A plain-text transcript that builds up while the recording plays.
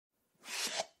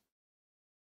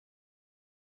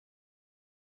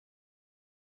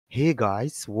Hey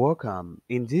guys, welcome.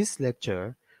 In this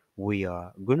lecture, we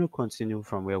are going to continue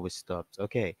from where we stopped.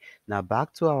 Okay, now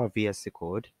back to our VSC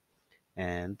code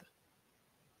and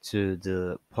to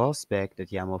the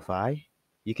prospect.yaml file.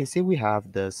 You can see we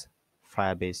have this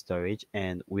Firebase storage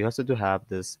and we also do have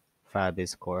this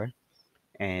Firebase core.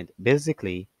 And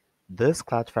basically, this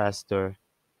Cloudflare store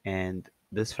and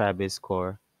this Firebase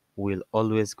core will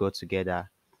always go together.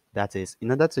 That is, in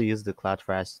order to use the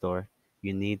Cloudflare store,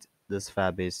 you need this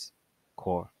Firebase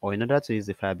core, or in order to use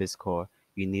the Firebase core,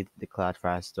 you need the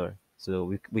Cloudflare store.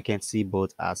 So we can see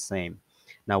both are same.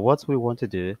 Now, what we want to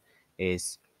do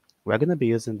is we're going to be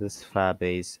using this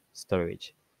Firebase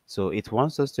storage. So it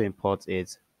wants us to import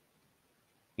it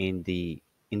in the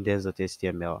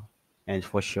index.html. And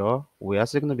for sure, we're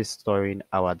also going to be storing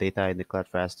our data in the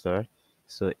Cloudflare store.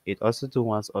 So it also do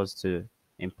wants us to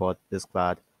import this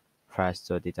Cloudflare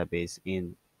store database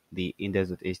in the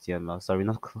index.html. Sorry,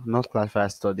 not Cloudflare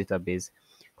store database,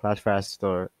 Cloudflare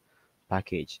store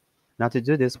package. Now to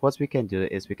do this, what we can do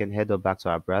is we can head up back to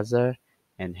our browser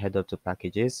and head up to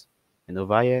packages. And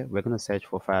over here, we're going to search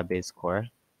for Firebase core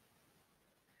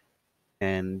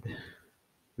and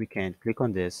we can click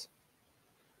on this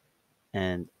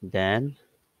and then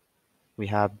we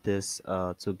have this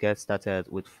to get started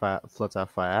with Flutter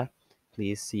Fire.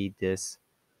 Please see this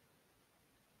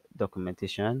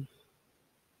documentation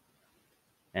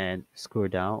and scroll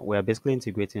down. We are basically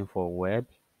integrating for web.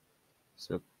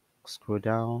 So scroll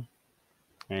down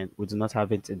and we do not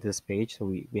have it in this page. So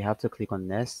we have to click on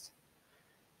next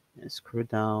and scroll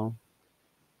down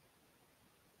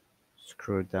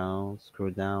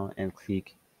and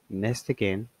click next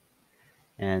again.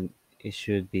 And it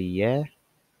should be here.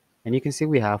 And you can see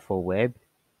we have for web.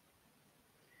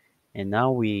 And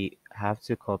now we have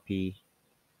to copy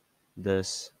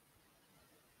this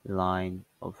line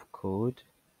of code.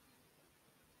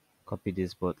 Copy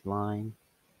this both line,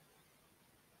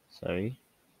 sorry,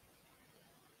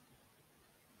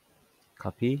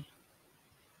 copy,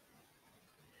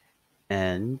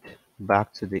 and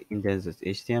back to the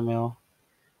index.html.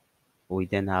 We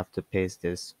then have to paste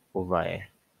this over here.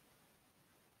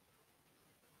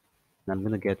 And I'm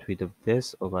going to get rid of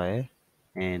this over here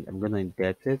and I'm going to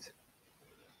indent it.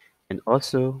 And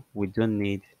also, we don't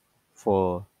need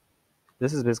for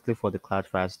this is basically for the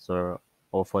Cloudflare store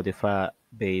or for the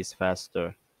Firebase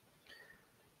faster,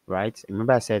 right?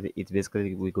 Remember I said it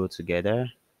basically we go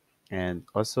together. And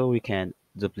also we can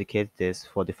duplicate this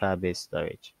for the Firebase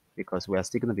storage because we are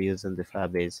still going to be using the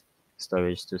Firebase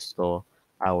storage to store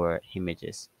our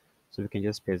images. So we can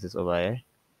just paste this over here.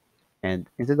 And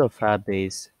instead of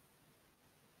Firebase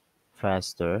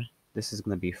Firestore, this is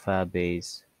going to be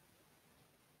Firebase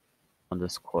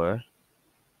underscore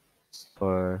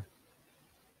storage.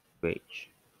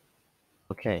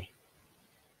 Okay,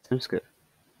 seems good.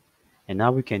 And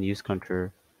now we can use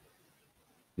Control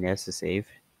N to save.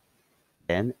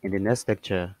 Then in the next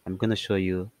lecture, I'm going to show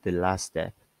you the last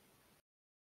step.